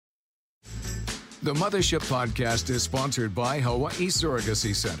The Mothership Podcast is sponsored by Hawaii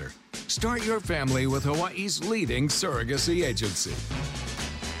Surrogacy Center. Start your family with Hawaii's leading surrogacy agency.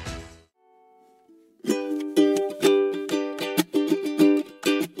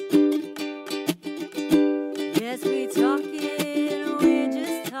 Yes, we talking, we're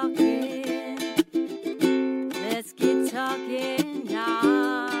just talking. Let's get talking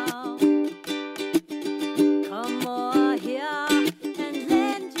now. Come on here and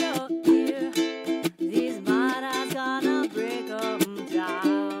lend your ear. These matters gonna break 'em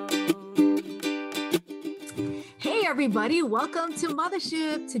down. Hey everybody, welcome to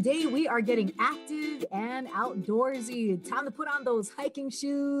Mothership. Today we are getting active and outdoorsy. Time to put on those hiking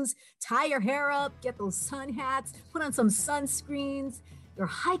shoes, tie your hair up, get those sun hats, put on some sunscreens, your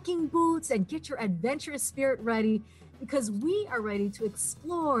hiking boots, and get your adventurous spirit ready because we are ready to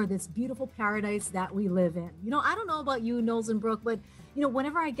explore this beautiful paradise that we live in. You know, I don't know about you, Knowles and Brooke, but you know,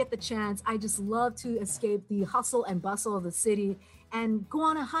 whenever I get the chance, I just love to escape the hustle and bustle of the city and go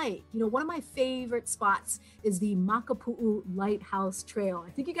on a hike. You know, one of my favorite spots is the Makapu'u Lighthouse Trail.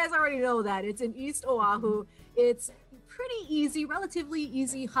 I think you guys already know that. It's in East Oahu. It's pretty easy, relatively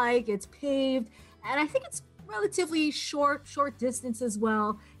easy hike. It's paved, and I think it's relatively short distance as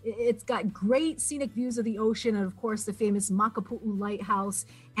well. It's got great scenic views of the ocean and of course the famous Makapu'u Lighthouse.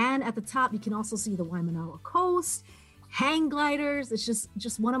 And at the top, you can also see the Waimanalo Coast, hang gliders. It's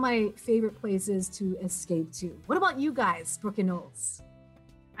just one of my favorite places to escape to. What about you guys, Brooke and Knowles?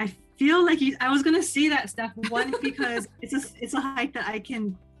 I feel like I was gonna say that, Steph. One, because it's a hike that I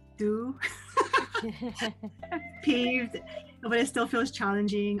can do, paved, but it still feels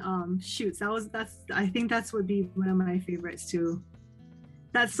challenging. Shoots. I think that's would be one of my favorites too.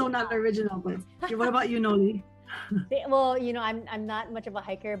 That's so not original, but what about you, Noli? Well, you know, I'm not much of a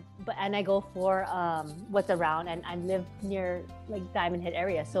hiker, and I go for what's around, and I live near like Diamond Head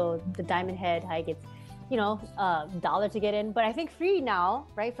area, so the Diamond Head hike, it's $1 to get in, but I think free now,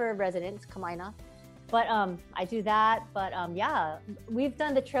 right, for residents, Kamaina. But I do that. But yeah, we've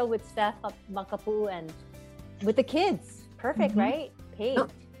done the trail with Steph up Makapu'u and with the kids. Perfect, right? Paved. Oh,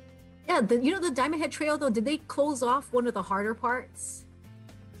 yeah, the Diamond Head Trail though, did they close off one of the harder parts?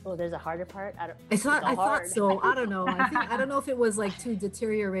 Oh, there's a harder part? I thought so. I don't know. I don't know if it was like too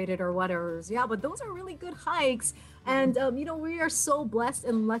deteriorated or whatever. Yeah, but those are really good hikes. And, you know, we are so blessed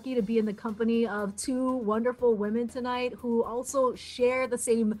and lucky to be in the company of two wonderful women tonight who also share the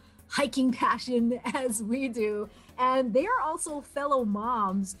same hiking passion as we do. And they are also fellow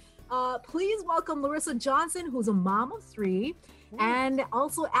moms. Please welcome Larissa Johnson, who's a mom of 3. And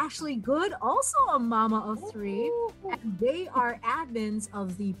also Ashley Good, also a mama of 3. And they are admins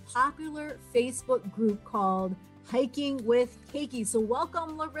of the popular Facebook group called Hiking with Keiki. So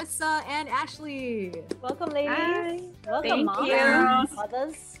welcome Larissa and Ashley. Welcome, ladies. Hi. Welcome, Thank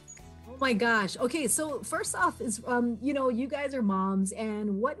mothers. Oh my gosh. Okay, so first off is you know, you guys are moms,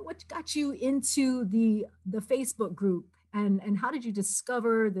 and what got you into the Facebook group, and how did you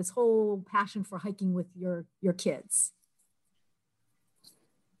discover this whole passion for hiking with your kids?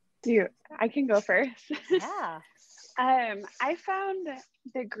 I can go first. Yeah. I found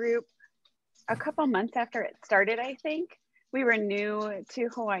the group a couple months after it started, I think. We were new to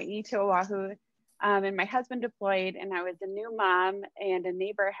Hawaii, to Oahu, and my husband deployed, and I was a new mom, and a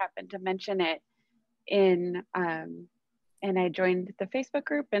neighbor happened to mention it and I joined the Facebook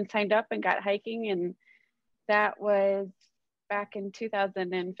group and signed up and got hiking, and that was back in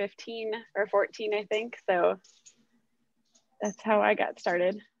 2015 or 14, I think. So that's how I got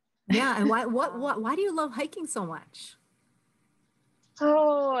started. Yeah, and why do you love hiking so much?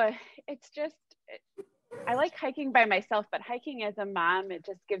 Oh, it's just, I like hiking by myself, but hiking as a mom, it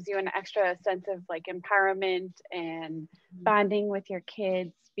just gives you an extra sense of like empowerment and bonding with your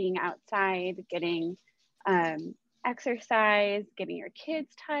kids, being outside, getting exercise, getting your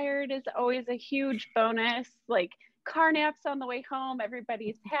kids tired is always a huge bonus. Like car naps on the way home,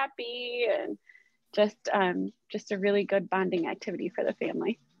 everybody's happy, and just a really good bonding activity for the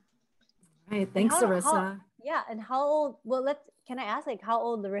family. Right, thanks, Larissa. And how old, can I ask, like, how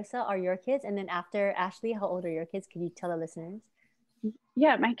old, Larissa, are your kids? And then after Ashley, how old are your kids? Can you tell the listeners?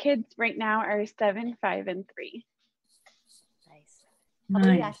 Yeah, my kids right now are 7, 5, and 3. Nice. How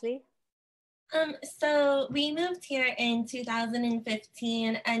about you, Ashley? So we moved here in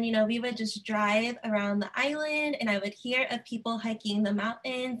 2015, and we would just drive around the island, and I would hear of people hiking the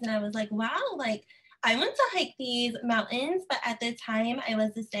mountains, and I was like, wow, like I want to hike these mountains. But at the time I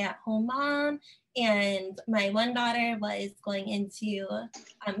was a stay-at-home mom, and my one daughter was going into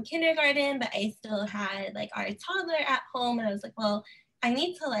kindergarten, but I still had like our toddler at home, and I was like, well, I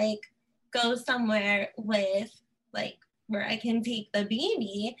need to like go somewhere with like where I can take the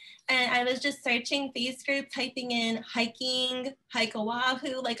baby. And I was just searching face group, typing in hiking, hike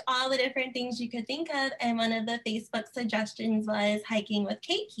Oahu, like all the different things you could think of. And one of the Facebook suggestions was hiking with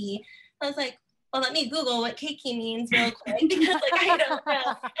Keiki. I was like, well, let me Google what keiki means real quick because like I don't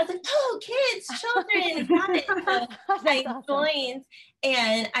know. I was like, oh, kids, children, got it. So I joined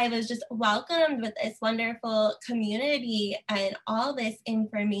and I was just welcomed with this wonderful community and all this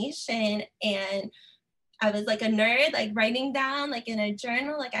information. And I was like a nerd, like writing down like in a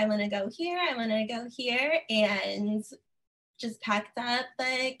journal, like I want to go here, I want to go here. And just packed up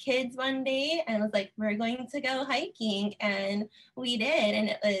the kids one day and was like, we're going to go hiking. And we did. And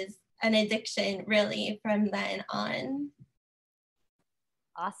it was an addiction really from then on.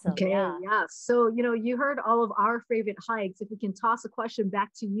 Awesome. Okay, yeah. So, you heard all of our favorite hikes. If we can toss a question back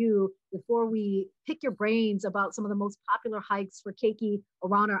to you before we pick your brains about some of the most popular hikes for Keiki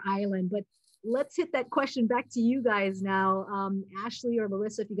around our island. But let's hit that question back to you guys now. Ashley or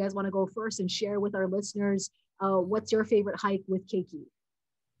Larissa, if you guys want to go first and share with our listeners, what's your favorite hike with Keiki?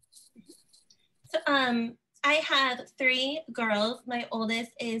 So, I have 3 girls. My oldest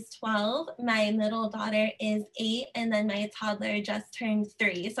is 12, my middle daughter is 8, and then my toddler just turned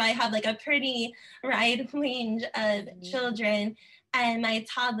 3. So I have like a pretty wide range of children. And my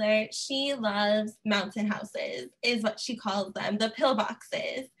toddler, she loves mountain houses, is what she calls them. The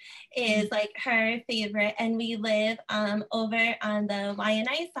pillboxes is like her favorite. And we live over on the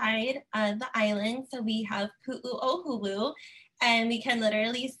Waianae side of the island. So we have Pu'u'ohulu, and we can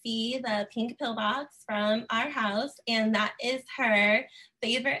literally see the pink pillbox from our house. And that is her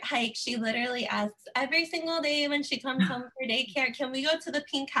favorite hike. She literally asks every single day when she comes home for daycare, can we go to the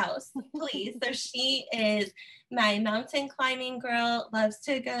pink house, please? So she is my mountain climbing girl, loves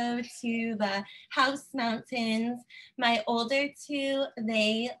to go to the house mountains. My older 2,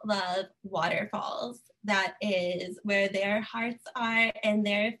 they love waterfalls. That is where their hearts are. And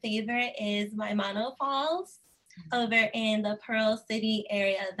their favorite is Waimano Falls over in the Pearl City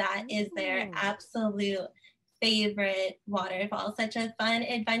area. That is their absolute favorite waterfall. Such a fun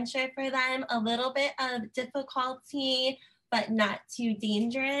adventure for them, a little bit of difficulty, but not too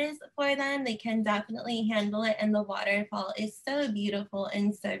dangerous for them. They can definitely handle it. And the waterfall is so beautiful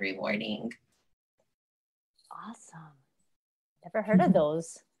and so rewarding. Awesome. Never heard of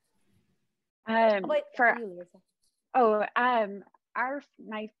those.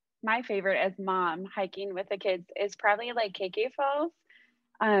 My favorite as mom hiking with the kids is probably like KK Falls,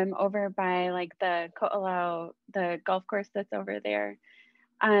 over by like the Ko'olau, the golf course that's over there.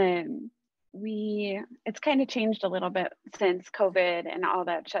 It's kind of changed a little bit since COVID and all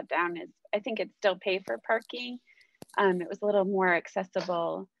that shut down. I think it's still pay for parking. It was a little more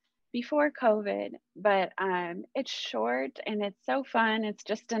accessible before COVID, but it's short and it's so fun. It's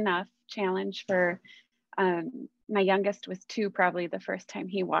just enough challenge for my youngest was 2, probably the first time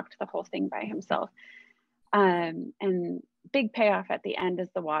he walked the whole thing by himself. And big payoff at the end is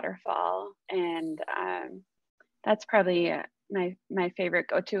the waterfall. And that's probably my favorite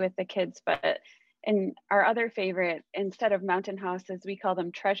go-to with the kids. But and our other favorite, instead of mountain houses, we call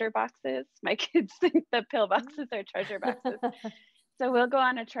them treasure boxes. My kids think the pillboxes are treasure boxes. So we'll go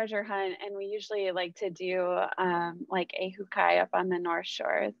on a treasure hunt, and we usually like to do like a hukai up on the North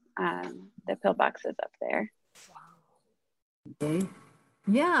Shore, the pillboxes up there. Okay.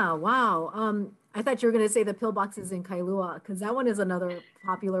 Yeah, wow. I thought you were going to say the pillboxes in Kailua, because that one is another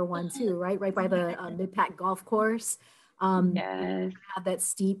popular one too, right? Right by the Mid-Pac golf course. Yes. Have that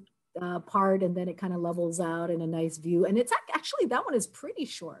steep part, and then it kind of levels out in a nice view. And it's actually, that one is pretty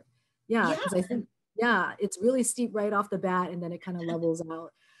short. Yeah, because I think, it's really steep right off the bat, and then it kind of levels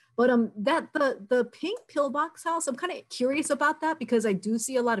out. But the pink pillbox house, I'm kind of curious about that because I do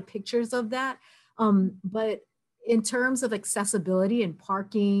see a lot of pictures of that. But in terms of accessibility and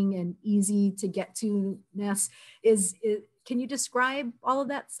parking and easy to get to ness, can you describe all of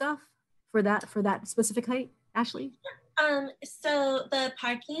that stuff for that specific height, Ashley? So the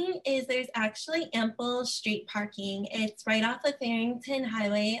parking there's actually ample street parking. It's right off the Farrington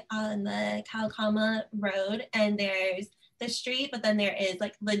Highway on the Kaukama Road, and there's the street, but then there is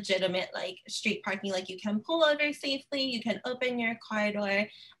like legitimate like street parking, like you can pull over safely, you can open your car door.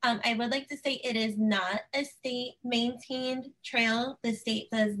 I would like to say it is not a state maintained trail. The state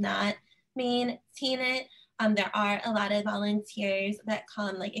does not maintain it. There are a lot of volunteers that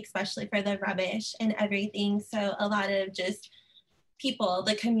come, like especially for the rubbish and everything. So a lot of just people,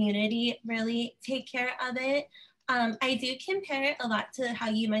 the community really take care of it. I do compare it a lot to how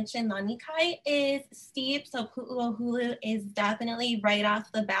you mentioned Lanikai is steep. So Pu'u'ohulu is definitely right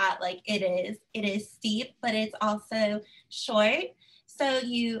off the bat, like it is steep, but it's also short. So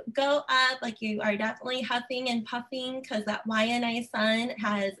you go up, like you are definitely huffing and puffing because that Waianae sun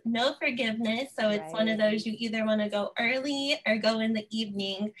has no forgiveness. So it's one of those you either want to go early or go in the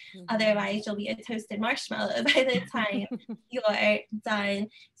evening. Otherwise, you'll be a toasted marshmallow by the time you're done.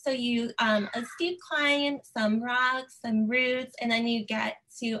 So you, a steep climb, some rocks, some roots, and then you get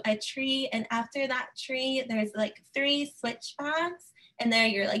to a tree. And after that tree, there's like 3 switchbacks. And there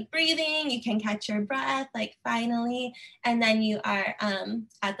you're like breathing, you can catch your breath, like finally. And then you are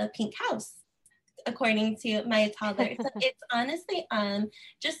at the pink house, according to my toddler. So it's honestly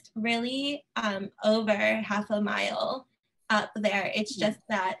just really over half a mile up there. It's just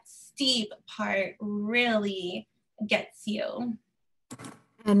that steep part really gets you.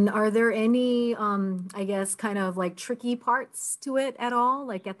 And are there any, I guess, kind of like tricky parts to it at all,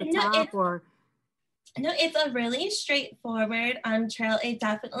 like at the top or? No, it's a really straightforward trail. It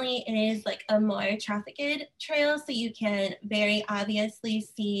definitely is like a more trafficked trail, so you can very obviously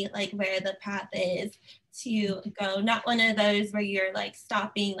see like where the path is to go. Not one of those where you're like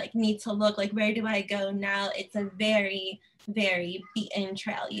stopping, like need to look like where do I go now. It's a very, very beaten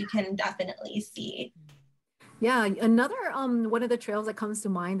trail. You can definitely see. Yeah, another one of the trails that comes to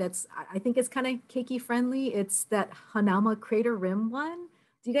mind that's I think it's kind of keiki friendly. It's that Hanama Crater Rim one.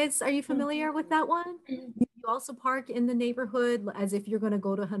 Are you familiar with that one? You also park in the neighborhood as if you're going to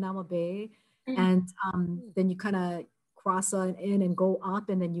go to Hanama Bay, and then you kind of cross in and go up,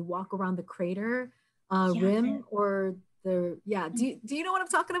 and then you walk around the crater rim or the Do you know what I'm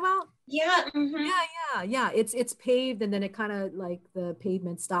talking about? Yeah. Yeah. It's paved, and then it kind of like the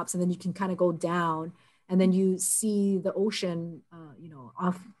pavement stops, and then you can kind of go down. And then you see the ocean,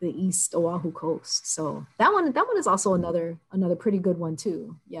 off the East Oahu coast. So that one is also another pretty good one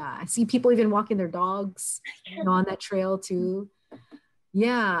too. Yeah, I see people even walking their dogs, on that trail too.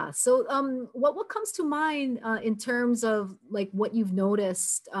 Yeah. So what comes to mind in terms of like what you've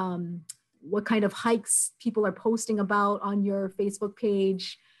noticed? What kind of hikes people are posting about on your Facebook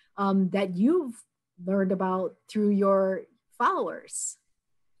page that you've learned about through your followers?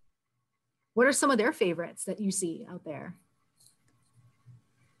 What are some of their favorites that you see out there?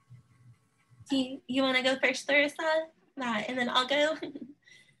 Do you want to go first, Larissa? And then I'll go.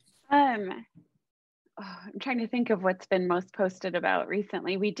 I'm trying to think of what's been most posted about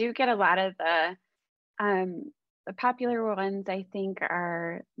recently. We do get a lot of the popular ones, I think,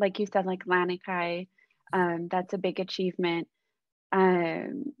 are, like you said, like Lanikai. That's a big achievement.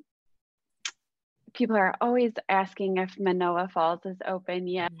 People are always asking if Manoa Falls is open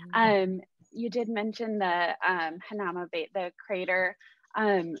yet. You did mention the Hanama Bay, the crater.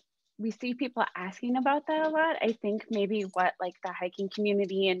 We see people asking about that a lot. I think maybe what like the hiking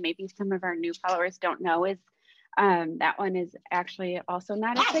community and maybe some of our new followers don't know is that one is actually also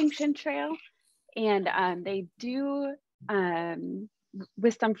not a sanctioned trail. And they do,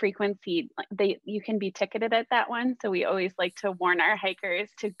 with some frequency, you can be ticketed at that one. So we always like to warn our hikers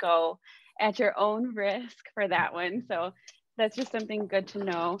to go at your own risk for that one. So that's just something good to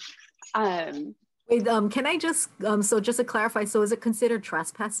know. Wait, can I just to clarify, so is it considered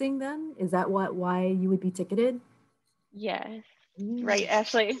trespassing then? Is that why you would be ticketed? Yes. Right,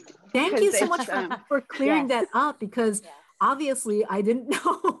 Ashley. Thank you so much for clearing that up, because obviously I didn't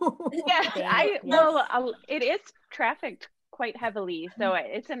know. It is trafficked quite heavily, so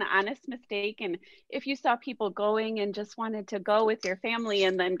it's an honest mistake. And if you saw people going and just wanted to go with your family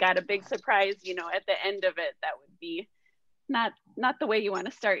and then got a big surprise, at the end of it, that would be not the way you want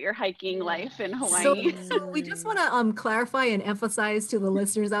to start your hiking life in Hawaii. So we just want to clarify and emphasize to the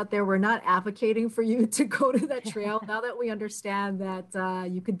listeners out there, we're not advocating for you to go to that trail now that we understand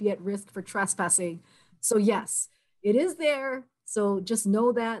that you could be at risk for trespassing. So yes, it is there. So just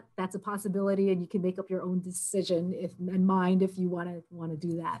know that that's a possibility, and you can make up your own decision if you want to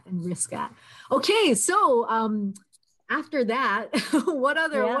do that and risk that. Okay, so after that, what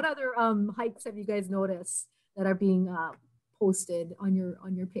other hikes have you guys noticed that are being posted on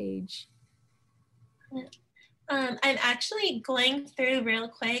your page? I'm actually going through real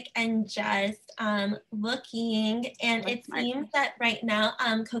quick and just looking, and it seems that right now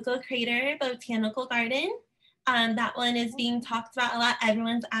Cocoa Crater Botanical Garden, that one is being talked about a lot.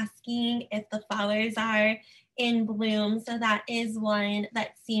 Everyone's asking if the flowers are in bloom, so that is one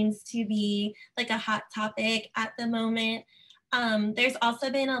that seems to be like a hot topic at the moment. There's also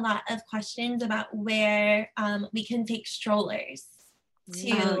been a lot of questions about where we can take strollers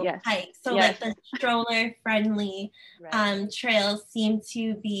to hike. So like the stroller friendly trails seem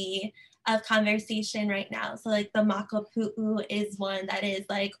to be of conversation right now. So like the Makapu'u is one that is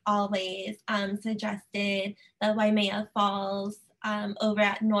like always suggested. The Waimea Falls over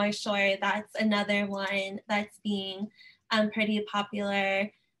at North Shore, that's another one that's being pretty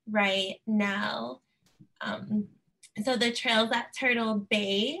popular right now. So the trails at Turtle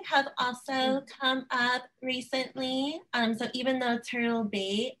Bay have also come up recently. So even though Turtle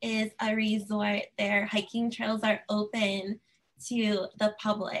Bay is a resort, their hiking trails are open to the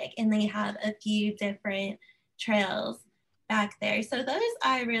public, and they have a few different trails back there. So those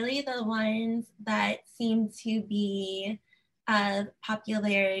are really the ones that seem to be of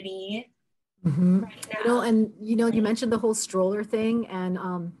popularity right now. And you mentioned the whole stroller thing, and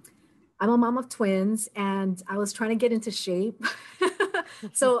I'm a mom of twins, and I was trying to get into shape.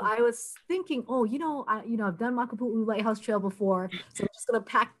 So I was thinking, I've done Makapu'u Lighthouse Trail before, so I'm just gonna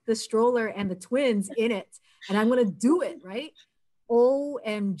pack the stroller and the twins in it, and I'm gonna do it, right?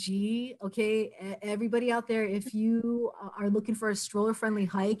 OMG, okay, everybody out there, if you are looking for a stroller-friendly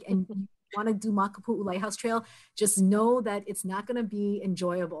hike and you want to do Makapu'u Lighthouse Trail, just know that it's not going to be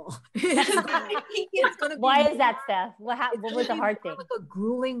enjoyable. It's gonna be, why is that, Steph? What was the hard thing? Like a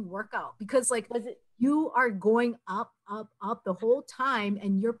grueling workout, because you are going up the whole time,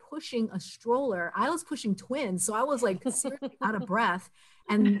 and you're pushing a stroller. I was pushing twins, so I was like seriously out of breath.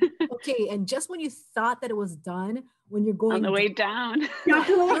 And and just when you thought that it was done, when you're going on the way down,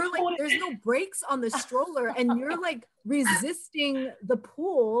 you're like, there's no brakes on the stroller, and you're like resisting the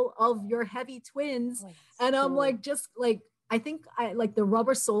pull of your heavy twins. And I'm like, just like, I think the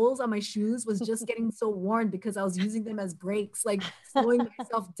rubber soles on my shoes was just getting so worn because I was using them as brakes, like slowing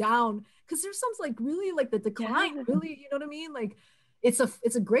myself down. Because there's some like really like the decline, really, you know what I mean? Like it's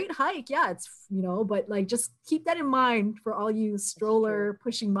a great hike. Yeah, it's, but like, just keep that in mind for all you stroller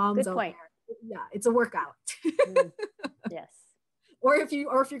pushing moms out there. Yeah, it's a workout. Yes. Or if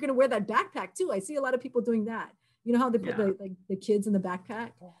you're gonna wear that backpack too. I see a lot of people doing that. You know how they put the kids in the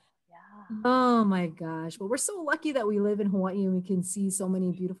backpack? Yeah. Oh my gosh. Well, we're so lucky that we live in Hawaii and we can see so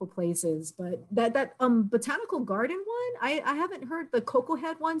many beautiful places. But that botanical garden one, I haven't heard the Cocoa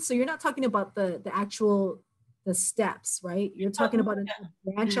Head one. So you're not talking about the actual steps, right? You're talking about a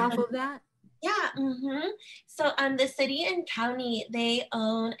branch off of that? Yeah. So the city and county, they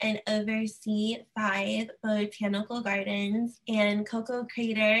own and oversee 5 botanical gardens, and Cocoa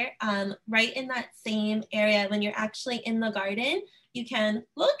Crater, right in that same area. When you're actually in the garden, you can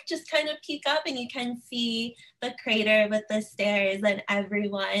just kind of peek up, and you can see the crater with the stairs and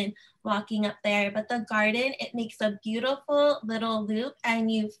everyone walking up there. But the garden, it makes a beautiful little loop, and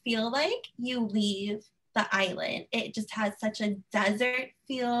you feel like you leave the island. It just has such a desert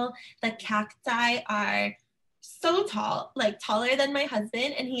feel. The cacti are so tall, like taller than my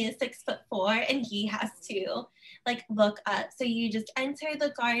husband, and he is 6'4", and he has to like look up. So you just enter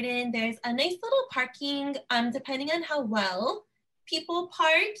the garden. There's a nice little parking, depending on how well people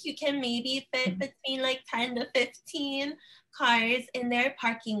park, you can maybe fit between like 10 to 15 cars in their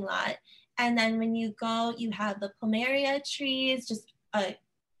parking lot. And then when you go, you have the plumeria trees, just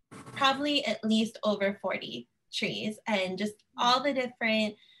probably at least over 40 trees, and just all the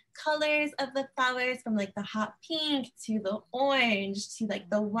different colors of the flowers, from like the hot pink to the orange to like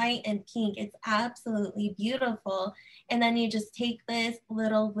the white and pink. It's absolutely beautiful. And then you just take this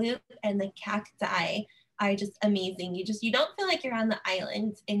little loop, and the cacti are just amazing. You don't feel like you're on the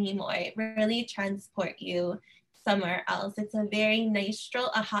island anymore. It really transport you somewhere else. It's a very nice stroll,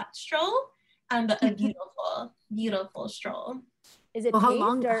 a hot stroll, but a beautiful, beautiful stroll. Is it how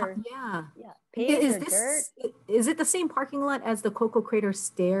long? Paved or dirt? Is it the same parking lot as the Cocoa Crater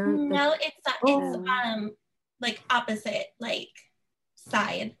stair? No, it's like opposite, like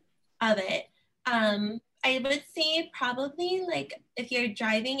side of it. I would say probably like if you're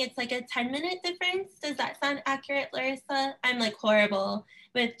driving, it's like a 10-minute difference. Does that sound accurate, Larissa? I'm like horrible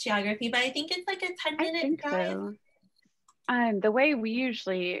with geography, but I think it's like a 10-minute drive. So. The way we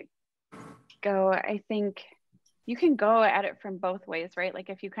usually go, I think you can go at it from both ways, right? Like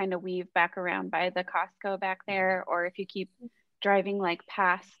if you kind of weave back around by the Costco back there, or if you keep driving like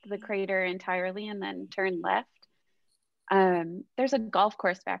past the crater entirely and then turn left. There's a golf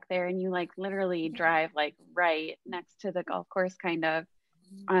course back there, and you like literally drive like right next to the golf course, kind of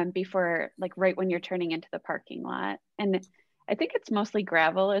before, like right when you're turning into the parking lot. And I think it's mostly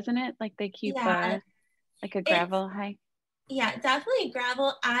gravel, isn't it? Like they keep like a gravel hike. Yeah, definitely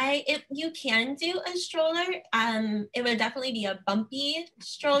gravel. If you can do a stroller, it would definitely be a bumpy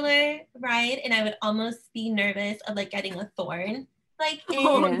stroller ride, and I would almost be nervous of like getting a thorn. Like,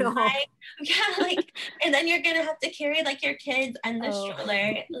 and then you're gonna have to carry like your kids and the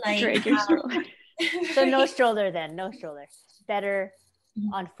stroller. Like, drag your stroller. So no stroller then, no stroller. Better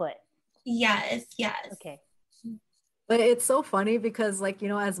on foot. Yes. Okay. But it's so funny because, like,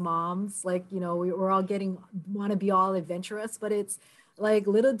 as moms, like, we're all want to be all adventurous, but it's Like,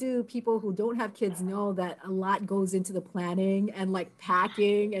 little do people who don't have kids know that a lot goes into the planning and like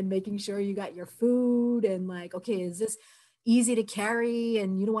packing and making sure you got your food and like, okay, is this easy to carry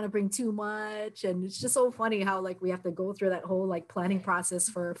and you don't want to bring too much? And it's just so funny how like we have to go through that whole like planning process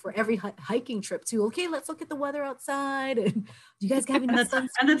for every hiking trip too. Okay, let's look at the weather outside. And do you guys have any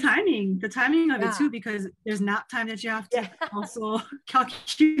and the timing of it too, because there's nap time that you have to also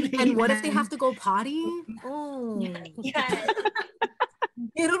calculate. And what if they have to go potty? Oh, Yeah.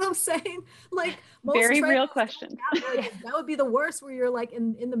 you know what I'm saying? Like, most Very real trailers, question. that would be the worst, where you're like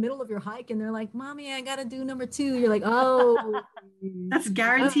in the middle of your hike and they're like, "Mommy, I gotta do number 2." You're like, "Oh." That's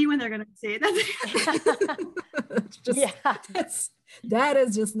guarantee when they're gonna say that. It's just, that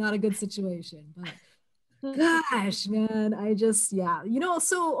is just not a good situation. But gosh, man, I just,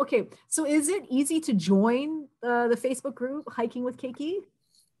 so okay, so is it easy to join the Facebook group Hiking with Keiki?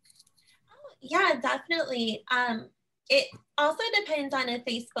 Yeah, definitely. It also depends on if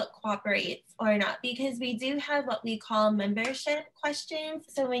Facebook cooperates or not, because we do have what we call membership questions.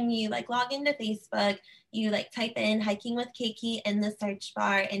 So when you like log into Facebook, you like type in Hiking with Keiki in the search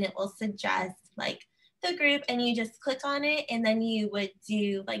bar and it will suggest like the group, and you just click on it, and then you would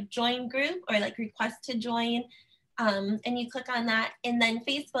do like join group or like request to join, and you click on that, and then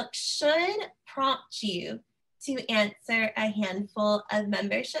Facebook should prompt you to answer a handful of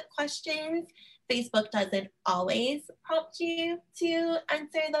membership questions. Facebook doesn't always prompt you to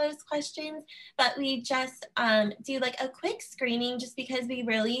answer those questions, but we just do like a quick screening, just because we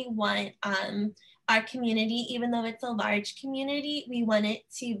really want our community, even though it's a large community, we want it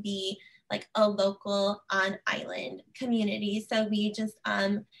to be like a local on island community. So we just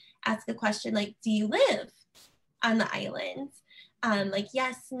ask a question like, do you live on the island? Like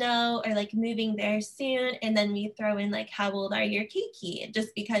yes, no, or like moving there soon. And then we throw in like, how old are your Keiki? Just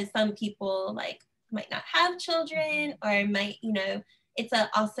because some people like might not have children, or might, it's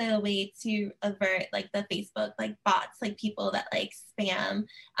also a way to avert like the Facebook like bots, like people that like spam.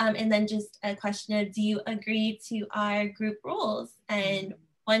 And then just a question of, do you agree to our group rules? And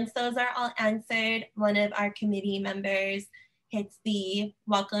once those are all answered, one of our committee members hits the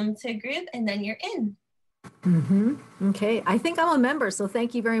welcome to group, and then you're in. Okay, I think I'm a member, so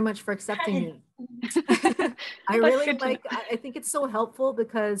thank you very much for accepting me. I really I think it's so helpful,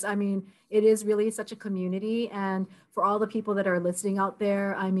 because I mean, it is really such a community, and for all the people that are listening out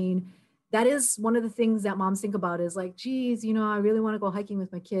there, I mean, that is one of the things that moms think about, is like, geez, I really want to go hiking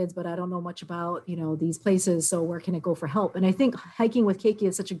with my kids, but I don't know much about, these places. So where can I go for help? And I think Hiking with Keiki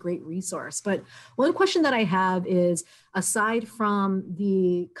is such a great resource. But one question that I have is, aside from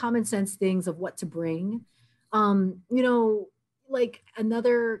the common sense things of what to bring, like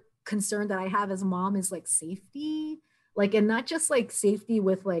another concern that I have as a mom is like safety, like, and not just like safety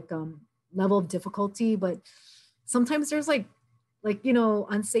with like level of difficulty, but sometimes there's like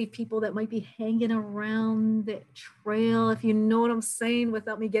unsafe people that might be hanging around the trail, if you know what I'm saying,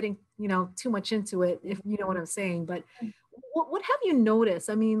 without me getting too much into it, if you know what I'm saying. But what have you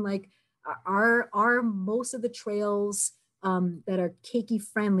noticed? I mean, like, are most of the trails that are Keiki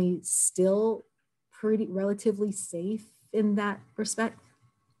friendly still pretty relatively safe in that respect?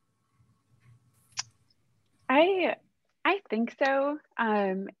 I think so.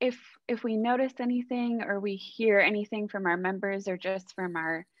 If we notice anything, or we hear anything from our members, or just from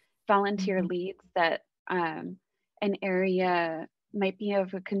our volunteer leads, that an area might be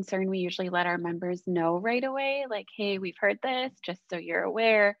of a concern, we usually let our members know right away, like, hey, we've heard this, just so you're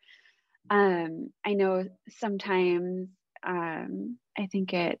aware. I know sometimes, I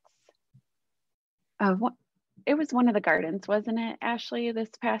think it was one of the gardens, wasn't it, Ashley, this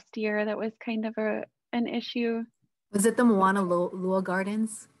past year, that was kind of an issue? Was it the Moana Lua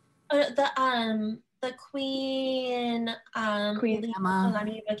Gardens? The Queen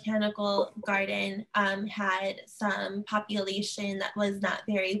Leilani Botanical Garden had some population that was not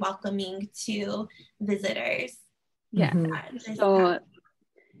very welcoming to visitors. Yeah. So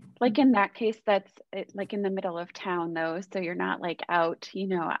like in that case, that's like in the middle of town though, so you're not like out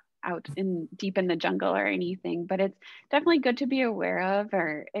in deep in the jungle or anything, but it's definitely good to be aware of.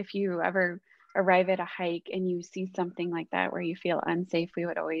 Or if you ever arrive at a hike and you see something like that where you feel unsafe, we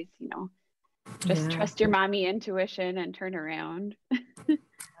would always, just trust your mommy intuition and turn around.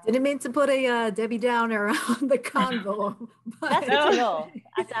 Didn't mean to put a Debbie Downer on the convo. That's good to know.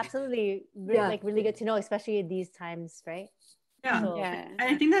 That's absolutely really good to know, especially in these times, right? Yeah. And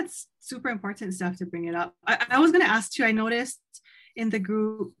I think that's super important stuff to bring it up. I was going to ask too, I noticed in the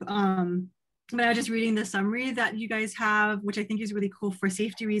group, when I was just reading the summary that you guys have, which I think is really cool for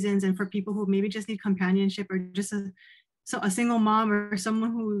safety reasons and for people who maybe just need companionship, or just a single mom, or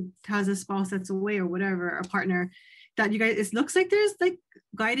someone who has a spouse that's away, or whatever, a partner. that you guys, it looks like there's like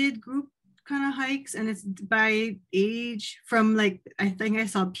guided group kind of hikes, and it's by age from like, I think I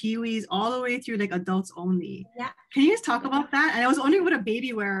saw peewees all the way through like adults only. Yeah. Can you guys talk about that? And I was wondering what a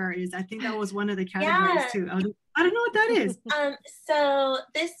baby wearer is. I think that was one of the categories too. I don't know what that is. So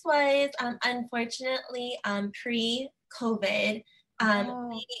this was unfortunately pre-COVID.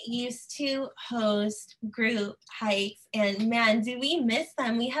 We used to host group hikes, and man, do we miss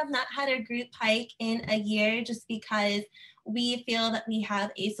them. We have not had a group hike in a year just because we feel that we have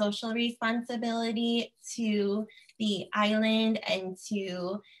a social responsibility to the island and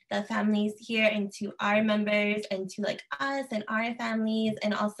to the families here and to our members and to like us and our families,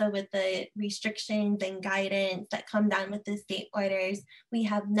 and also with the restrictions and guidance that come down with the state orders, we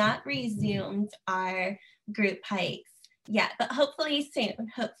have not resumed our group hikes yet, but hopefully soon.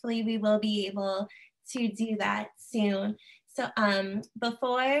 Hopefully we will be able to do that soon. So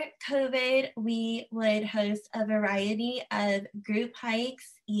before COVID, we would host a variety of group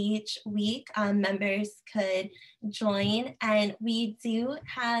hikes each week. Members could join, and we do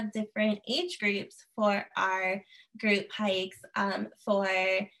have different age groups for our group hikes for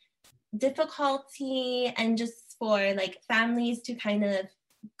difficulty and just for like families to kind of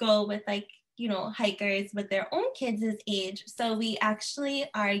go with like, you know, hikers with their own kids' age. So we actually,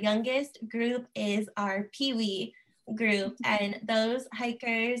 our youngest group is our peewee group, and those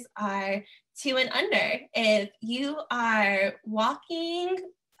hikers are 2 and under. If you are walking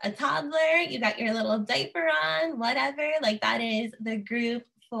a toddler, you got your little diaper on, whatever, like that is the group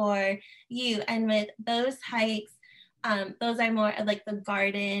for you. And with those hikes, those are more of like the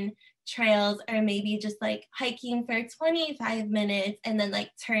garden trails, or maybe just like hiking for 25 minutes and then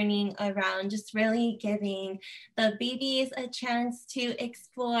like turning around, just really giving the babies a chance to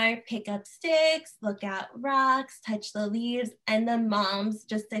explore, pick up sticks, look at rocks, touch the leaves, and the moms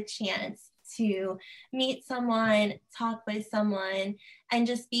just a chance to meet someone, talk with someone, and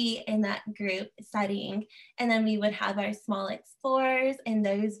just be in that group setting. And then we would have our small explorers, and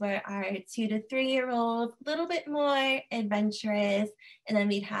those were our 2 to 3-year-olds, a little bit more adventurous. And then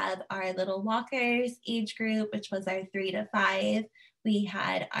we'd have our little walkers age group, which was our 3 to 5. We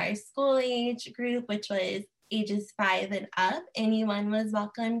had our school age group, which was ages 5 and up. Anyone was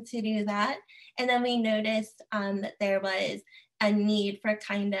welcome to do that. And then we noticed that there was a need for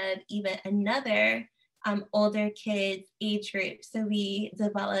kind of even another older kids age group. So we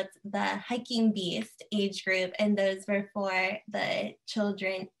developed the Hiking Beast age group, and those were for the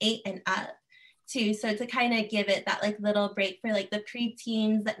children 8 and up too. So to kind of give it that like little break for like the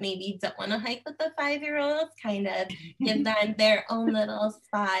preteens that maybe don't want to hike with the 5-year-olds, kind of give them their own little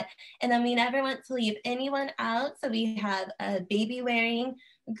spot. And then we never want to leave anyone out. So we have a baby wearing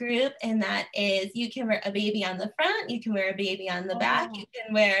group, and that is, you can wear a baby on the front, you can wear a baby on the back, you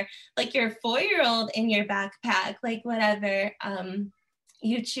can wear like your 4-year-old in your backpack, like whatever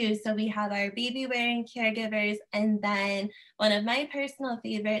you choose. So we have our baby wearing caregivers, and then one of my personal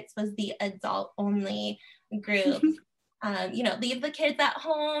favorites was the adult only group. You know, leave the kids at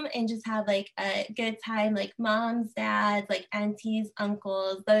home and just have like a good time, like moms, dads, like aunties,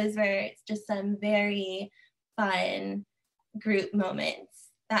 uncles. Those were just some very fun group moments.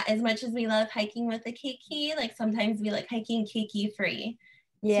 That as much as we love hiking with the keiki, like sometimes we like hiking keiki free.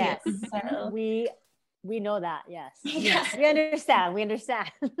 Yes. So we know that. Yes. Yeah. Yes. We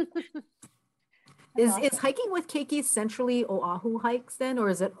understand. Is hiking with keiki centrally Oahu hikes then, or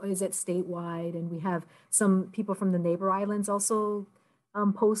is it statewide? And we have some people from the neighbor islands also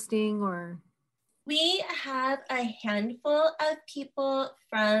posting, or? We have a handful of people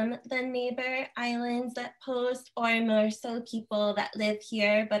from the neighbor islands that post, or more so people that live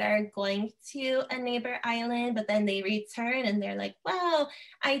here but are going to a neighbor island, but then they return and they're like, wow,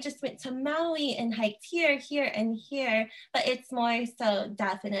 I just went to Maui and hiked here, here, and here. But it's more so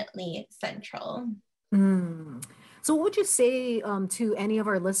definitely central. So what would you say to any of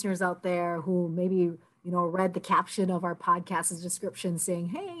our listeners out there who maybe read the caption of our podcast's description saying,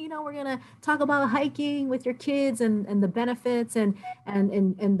 hey, we're going to talk about hiking with your kids and the benefits and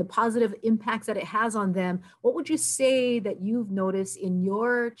the positive impacts that it has on them? What would you say that you've noticed in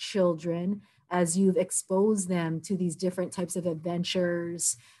your children as you've exposed them to these different types of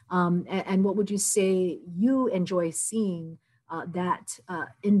adventures? And what would you say you enjoy seeing that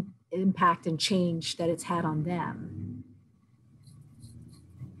impact and change that it's had on them?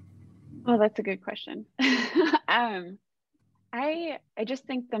 Oh, that's a good question. I just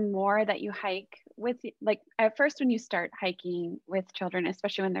think the more that you hike with, like at first when you start hiking with children,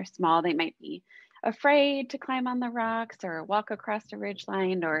 especially when they're small, they might be afraid to climb on the rocks or walk across a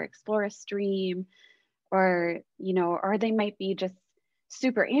ridgeline or explore a stream, or or they might be just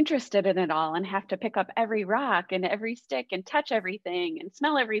super interested in it all and have to pick up every rock and every stick and touch everything and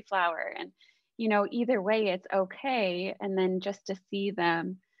smell every flower. And, you know, either way, it's okay. And then just to see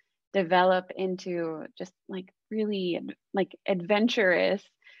them develop into just like really like adventurous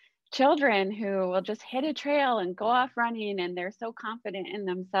children who will just hit a trail and go off running, and they're so confident in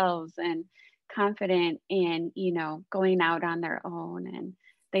themselves and confident in, you know, going out on their own, and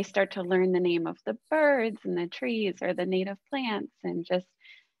they start to learn the name of the birds and the trees or the native plants, and just,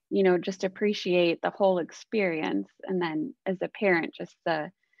 you know, just appreciate the whole experience. And then as a parent, just I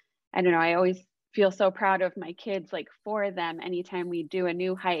don't know, I always feel so proud of my kids, like for them, anytime we do a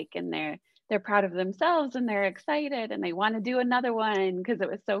new hike and they're proud of themselves and they're excited and they want to do another one because it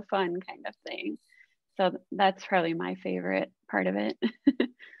was so fun, kind of thing. So that's probably my favorite part of it.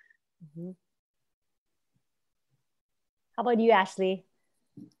 Mm-hmm. How about you, Ashley?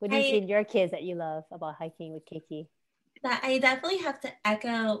 What do you see in your kids that you love about hiking with Keiki? That I definitely have to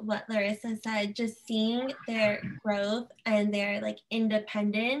echo what Larissa said, just seeing their growth and their like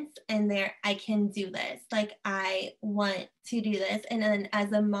independence and their, I can do this, like I want to do this. And then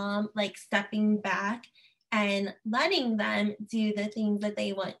as a mom, like stepping back and letting them do the things that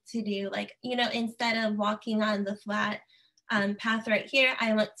they want to do. Like, you know, instead of walking on the flat path right here,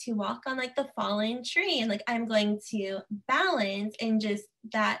 I want to walk on like the fallen tree, and like I'm going to balance, and just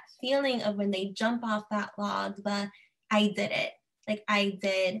that feeling of when they jump off that log, I did it. Like I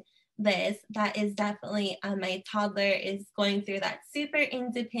did this. That is definitely, my toddler is going through that super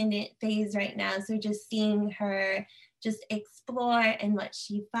independent phase right now. So just seeing her just explore and what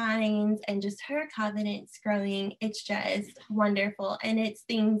she finds and just her confidence growing, it's just wonderful. And it's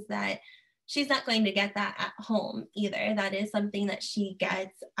things that she's not going to get that at home either. That is something that she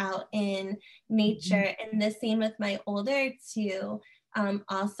gets out in nature. And the same with my older two.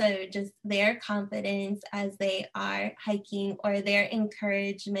 Also just their confidence as they are hiking, or their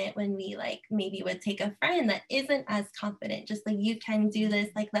encouragement when we like maybe would take a friend that isn't as confident, just like, you can do this,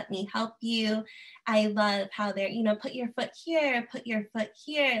 like let me help you. I love how they're, you know, put your foot here,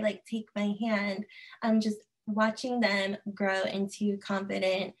 like take my hand. Just watching them grow into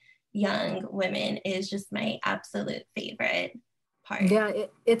confident young women is just my absolute favorite part. Yeah,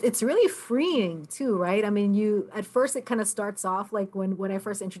 it's really freeing too, right? I mean, you at first it kind of starts off like when I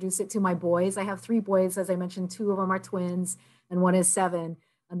first introduced it to my boys. I have 3 boys, as I mentioned. 2 of them are twins and 1 is 7,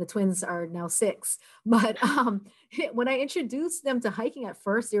 and the twins are now 6. But when I introduced them to hiking at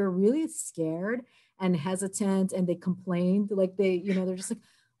first, they were really scared and hesitant, and they complained, like they're just like,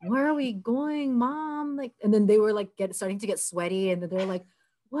 where are we going, mom? Like, and then they were like starting to get sweaty, and they're like,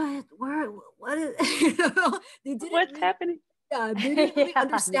 what is they didn't what's happening? Yeah, they didn't really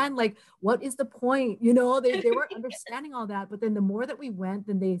understand, like, what is the point? You know, they weren't understanding all that. But then the more that we went,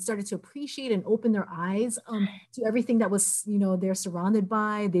 then they started to appreciate and open their eyes to everything that was, you know, they're surrounded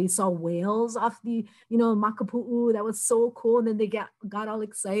by. They saw whales off the, you know, Makapu'u. That was so cool. And then they got all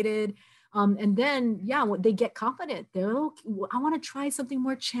excited. And then, yeah, they get confident. They're, okay, I want to try something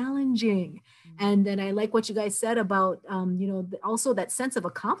more challenging. And then I like what you guys said about, you know, also that sense of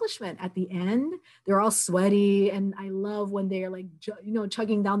accomplishment at the end. They're all sweaty. And I love when they're like, you know,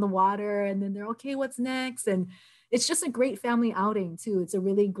 chugging down the water, and then they're, okay, what's next? And it's just a great family outing too. It's a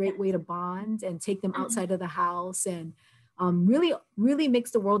really great way to bond and take them outside of the house, and really, really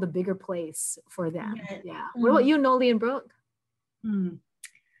makes the world a bigger place for them. Yeah. What about you, Noli and Brooke?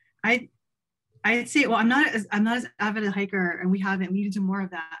 I'd say, well, I'm not as avid a hiker, and we need to do more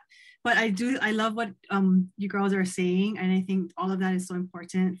of that. But I love what you girls are saying. And I think all of that is so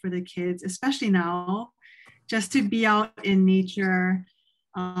important for the kids, especially now, just to be out in nature,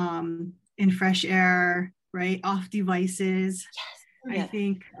 in fresh air, right? Off devices. Yes. I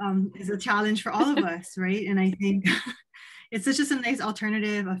think is a challenge for all of us, right? And I think it's just a nice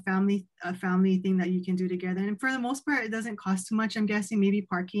alternative, a family thing that you can do together. And for the most part, it doesn't cost too much, I'm guessing, maybe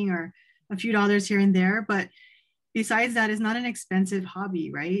parking or a few dollars here and there. But besides that, it's not an expensive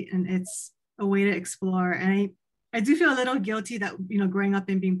hobby, right? And it's a way to explore. And I do feel a little guilty that, you know, growing up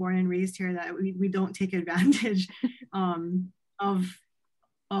and being born and raised here, that we don't take advantage of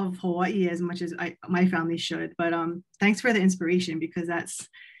Hawaii as much as my family should. But thanks for the inspiration, because that's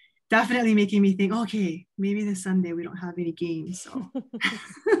definitely making me think, okay, maybe this Sunday we don't have any games. So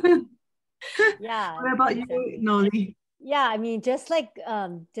yeah. What about you, Noli? Yeah, I mean, just like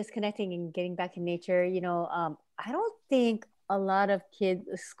disconnecting and getting back in nature, you know, I don't think a lot of kids,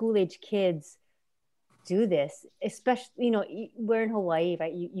 school-age kids, do this, especially, you know, we're in Hawaii,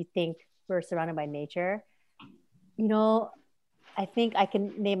 right? You think we're surrounded by nature. You know, I think I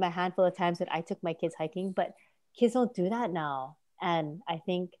can name a handful of times that I took my kids hiking, but kids don't do that now. And I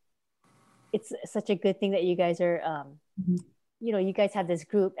think it's such a good thing that you guys are you know, you guys have this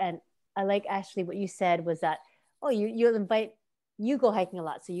group, and I like Ashley, what you said was that, oh, you go hiking a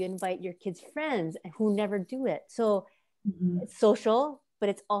lot. So you invite your kids' friends who never do it. So it's social, but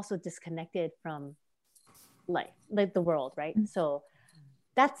it's also disconnected from life, like the world, right? So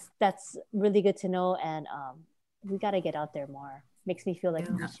that's really good to know. And we got to get out there more. Makes me feel like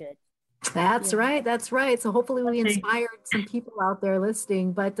we should. That's right. That's right. So hopefully we inspired some people out there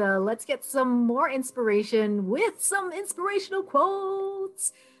listening, but let's get some more inspiration with some inspirational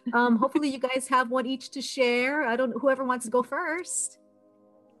quotes. Hopefully you guys have one each to share. Whoever wants to go first.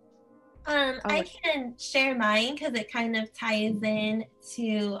 I can share mine because it kind of ties in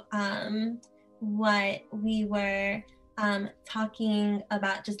to what we were talking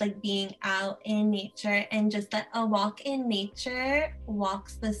about, just like being out in nature, and just that a walk in nature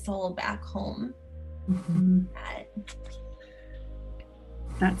walks the soul back home.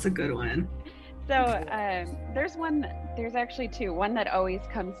 That's a good one. So there's actually two. One that always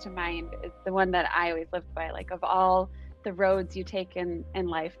comes to mind is the one that I always lived by, like, of all the roads you take in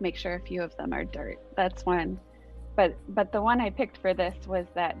life, make sure a few of them are dirt. That's one. But the one I picked for this was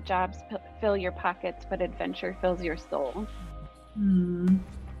that jobs fill your pockets, but adventure fills your soul.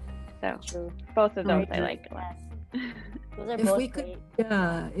 So both of those I like a lot. Those are both great.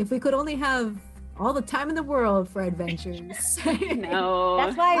 If we could only have all the time in the world for adventures. No.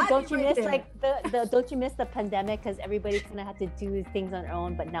 That's why don't you miss the pandemic, because everybody kind of had to do things on their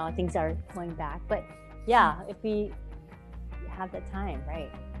own, but now things are going back. But yeah, if we have the time, right?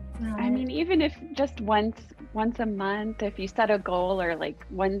 I mean, even if just once a month, if you set a goal, or like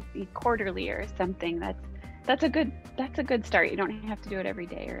once quarterly or something, that's a good start. You don't have to do it every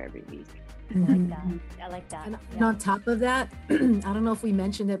day or every week. I like that. And on top of that, I don't know if we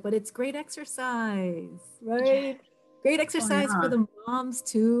mentioned it, but it's great exercise, right? Great exercise for the moms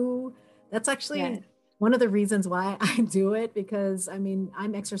too. That's actually one of the reasons why I do it, because I mean,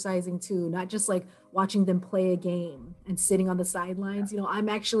 I'm exercising too, not just like watching them play a game and sitting on the sidelines. You know, I'm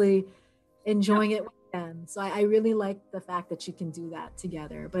actually enjoying it with them. So I really like the fact that you can do that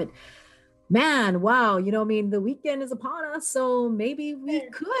together. But man, wow, you know, I mean, the weekend is upon us, so maybe we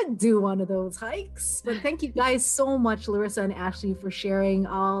could do one of those hikes. But thank you guys so much, Larissa and Ashley, for sharing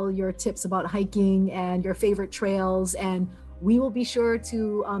all your tips about hiking and your favorite trails. And we will be sure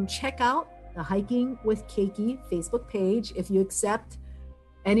to check out the Hiking with Keiki Facebook page. If you accept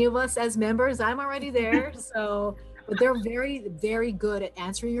any of us as members, I'm already there. So, but they're very, very good at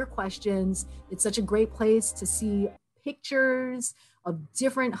answering your questions. It's such a great place to see pictures of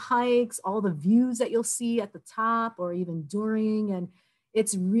different hikes, all the views that you'll see at the top or even during. And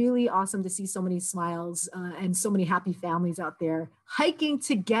it's really awesome to see so many smiles and so many happy families out there hiking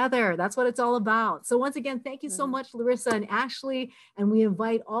together. That's what it's all about. So once again, thank you so much, Larissa and Ashley. And we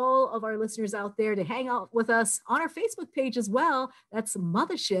invite all of our listeners out there to hang out with us on our Facebook page as well. That's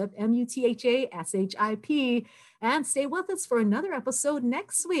Mothership, MUTHASHIP. And stay with us for another episode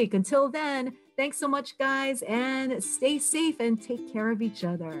next week. Until then, thanks so much, guys, and stay safe and take care of each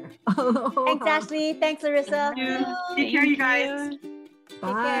other. Thanks, Ashley. Thanks, Larissa. Take care, you guys.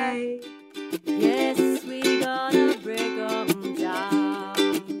 Bye.